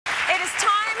It is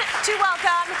time to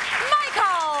welcome Mike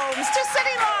Holmes to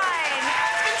Cityline.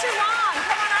 It's been too long.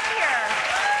 Come on up here.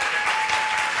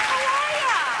 How are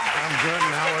ya? I'm good,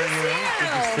 and how are you?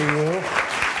 Good to see you.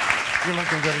 You're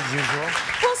looking good as usual.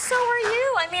 Well, so are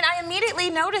you. I mean, I immediately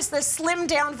noticed this slimmed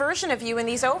down version of you in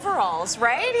these overalls,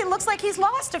 right? He looks like he's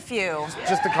lost a few.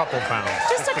 Just a couple pounds.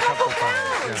 Just a couple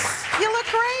pounds. Yeah. You look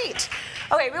great.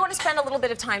 Okay, we want to spend a little bit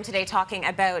of time today talking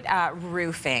about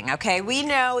roofing, okay? We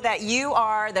know that you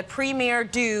are the premier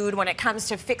dude when it comes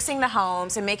to fixing the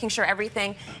homes and making sure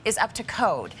everything is up to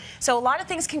code. So a lot of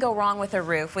things can go wrong with a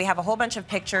roof. We have a whole bunch of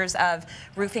pictures of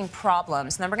roofing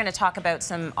problems, and then we're going to talk about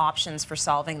some options for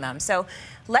solving them. So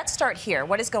let's start here.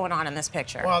 What is going on in this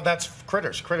picture? Well, that's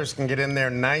critters. Critters can get in there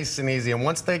nice and easy, and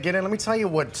once they get in, let me tell you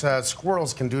what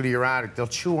squirrels can do to your attic. They'll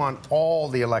chew on all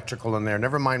the electrical in there,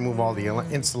 never mind move all the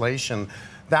insulation.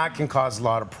 That can cause a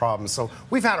lot of problems. So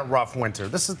we've had a rough winter.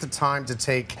 This is the time to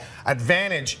take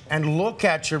advantage and look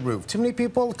at your roof. Too many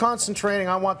people concentrating,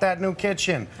 I want that new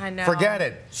kitchen. I know. Forget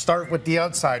it. Start with the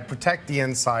outside, protect the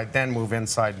inside, then move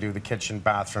inside, do the kitchen,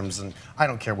 bathrooms, and I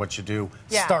don't care what you do.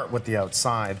 Yeah. Start with the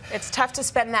outside. It's tough to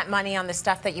spend that money on the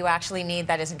stuff that you actually need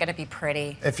that isn't going to be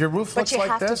pretty. If your roof looks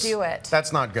like this, but you have to do it.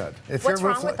 That's not good. If What's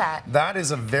your roof wrong with that? That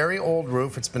is a very old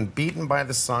roof. It's been beaten by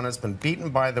the sun. It's been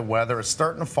beaten by the weather. It's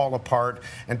starting to fall apart.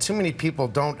 And too many people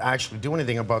don't actually do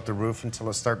anything about the roof until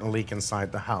it's starting to leak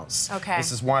inside the house. Okay.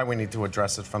 This is why we need to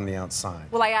address it from the outside.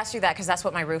 Well, I asked you that because that's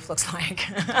what my roof looks like.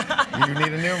 You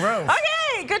need a new roof.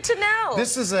 Okay, good to know.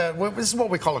 This is what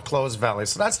we call a closed valley.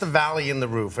 So that's the valley in the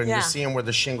roof, and Yeah. you're seeing where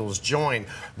the shingles join.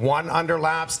 One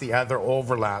underlaps, the other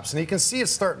overlaps, and you can see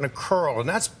it's starting to curl, and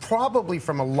that's probably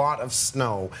from a lot of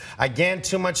snow. Again,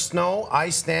 too much snow,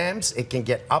 ice dams, it can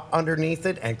get up underneath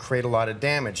it and create a lot of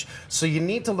damage. So you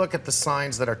need to look at the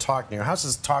signs that are talking to you. Your house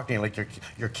is talking to you like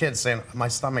your kid's saying, my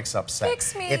stomach's upset.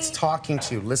 Fix me. It's talking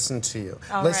to you, listen to you.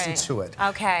 All Listen right. to it.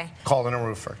 Okay. Call in a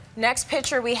roofer. Next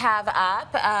picture we have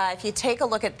up, if you take a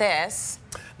look at this,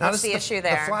 what's the issue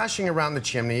there? The flashing around the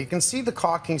chimney, you can see the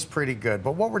caulking's pretty good,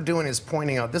 but what we're doing is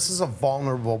pointing out this is a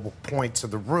vulnerable point to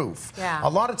the roof. Yeah. A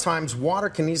lot of times water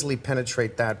can easily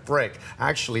penetrate that brick.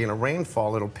 Actually, in a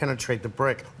rainfall, it'll penetrate the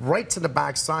brick right to the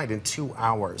backside in 2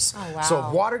 hours. Oh, wow. So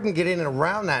if water can get in and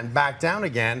around that and back down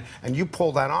again, and you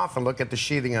pull that off and look at the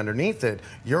sheathing underneath it,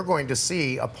 you're going to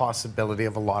see a possibility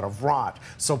of a lot of rot.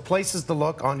 So places to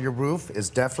look on your roof is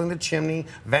definitely the chimney,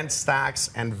 vent stacks,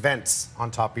 and vents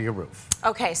on top of your roof.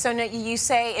 Okay, so you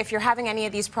say if you're having any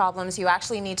of these problems, you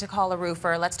actually need to call a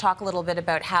roofer. Let's talk a little bit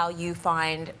about how you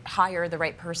hire the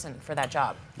right person for that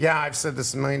job. Yeah, I've said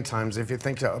this a million times. If you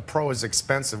think a pro is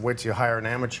expensive, wait till you hire an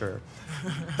amateur.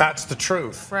 That's the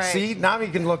truth. Right. See, now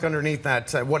you can look underneath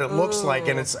that, what it looks like,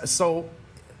 and it's so.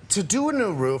 To do a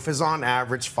new roof is on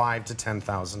average $5,000 to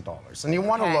 $10,000, and you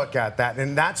want to look at that,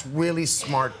 and that's really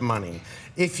smart money.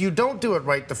 If you don't do it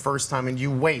right the first time and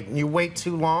you wait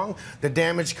too long, the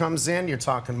damage comes in, you're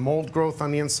talking mold growth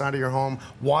on the inside of your home,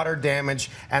 water damage,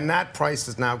 and that price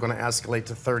is now going to escalate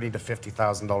to $30,000 to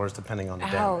 $50,000 depending on the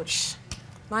damage. Ouch.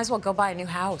 Might as well go buy a new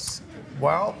house.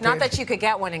 Well, Not that you could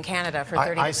get one in Canada for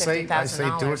 $30,000 to $50,000. I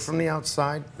say do it from the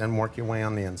outside, then work your way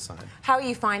on the inside. How are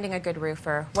you finding a good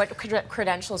roofer? What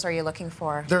credentials are you looking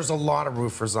for? There's a lot of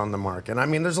roofers on the market. I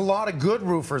mean, there's a lot of good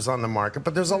roofers on the market,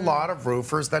 but there's a lot of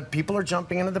roofers that people are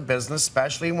jumping into the business,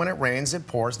 especially when it rains, it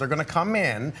pours. They're going to come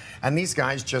in, and these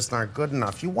guys just aren't good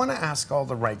enough. You want to ask all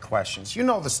the right questions. You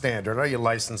know the standard. Are you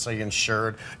licensed? Are you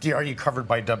insured? Are you covered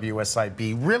by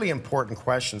WSIB? Really important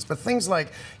questions. But things like,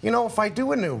 you know, if I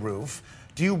do a new roof,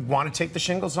 do you want to take the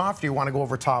shingles off? Do you want to go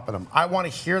over top of them? I want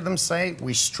to hear them say,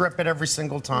 we strip it every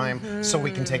single time so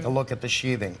we can take a look at the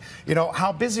sheathing. You know,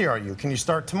 how busy are you? Can you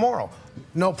start tomorrow?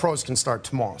 No pros can start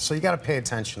tomorrow, so you got to pay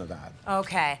attention to that.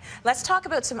 Okay, let's talk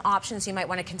about some options you might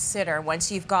want to consider once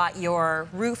you've got your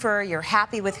roofer, you're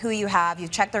happy with who you have,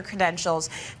 you've checked their credentials.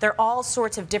 There are all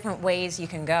sorts of different ways you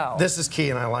can go. This is key,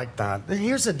 and I like that.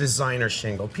 Here's a designer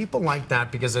shingle. People like that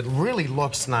because it really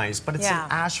looks nice, but it's an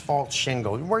asphalt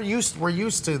shingle. We're used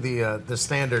to the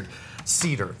standard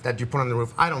cedar that you put on the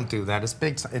roof. I don't do that.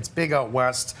 It's big out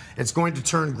west. It's going to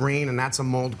turn green, and that's a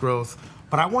mold growth.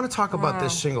 But I want to talk about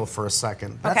this shingle for a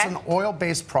second. That's an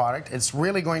oil-based product. It's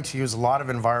really going to use a lot of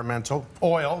environmental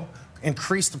oil,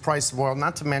 increase the price of oil,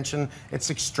 not to mention it's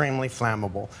extremely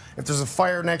flammable. If there's a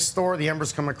fire next door, the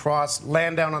embers come across,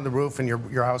 land down on the roof, and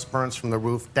your house burns from the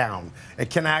roof down. It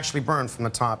can actually burn from the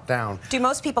top down. Do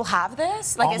most people have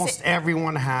this? Like, Almost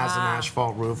everyone has an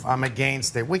asphalt roof. I'm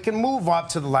against it. We can move up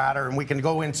to the ladder and we can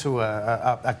go into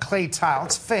a clay tile.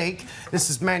 It's fake. This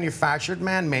is manufactured,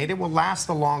 man-made. It will last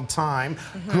a long time.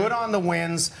 Good on the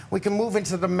winds. We can move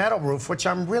into the metal roof, which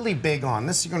I'm really big on.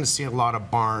 This you're going to see a lot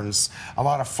of barns, a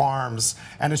lot of farms,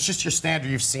 and it's just your standard.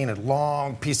 You've seen it.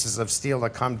 Long pieces of steel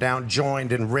that come down,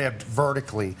 joined and ribbed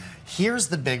vertically. Here's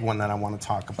the big one that I want to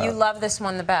talk about. You love this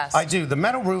one the best. I do. The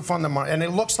metal roof on the and it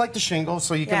looks like the shingles,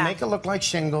 so you can make it look like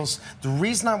shingles. The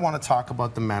reason I want to talk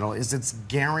about the metal is it's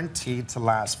guaranteed to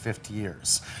last 50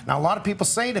 years. Now, a lot of people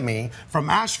say to me, from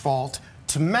asphalt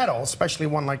to metal, especially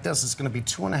one like this, it's going to be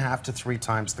 2.5 to 3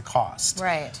 times the cost.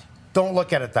 Right. Don't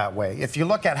look at it that way. If you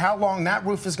look at how long that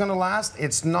roof is going to last,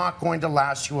 it's not going to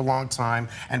last you a long time,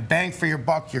 and bang for your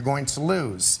buck, you're going to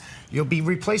lose. You'll be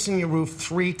replacing your roof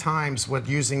 3 times with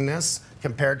using this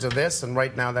compared to this, and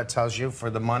right now that tells you for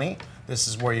the money, this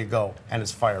is where you go, and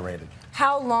it's fire rated.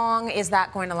 How long is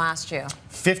that going to last you?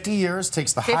 50 years,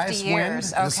 takes the highest wind.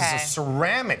 Okay. This is a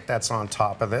ceramic that's on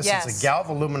top of this. Yes. It's a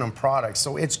galvaluminum product,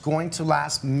 so it's going to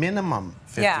last minimum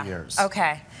 50 years.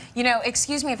 Okay. You know,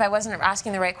 excuse me if I wasn't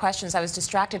asking the right questions. I was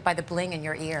distracted by the bling in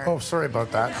your ear. Oh, sorry about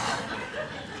that.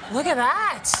 Look at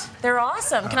that. They're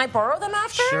awesome. Can I borrow them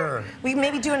after? Sure. We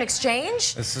maybe do an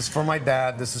exchange? This is for my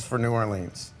dad. This is for New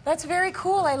Orleans. That's very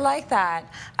cool. I like that.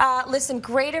 Listen,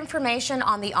 great information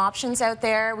on the options out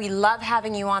there. We love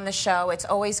having you on the show. It's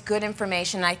always good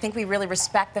information. I think we really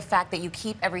respect the fact that you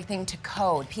keep everything to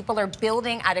code. People are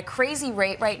building at a crazy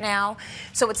rate right now,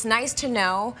 so it's nice to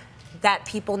know that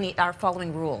people are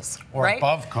following rules, or right?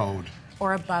 above code.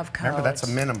 Or above code. Remember, that's a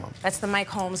minimum. That's the Mike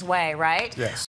Holmes way, right? Yes.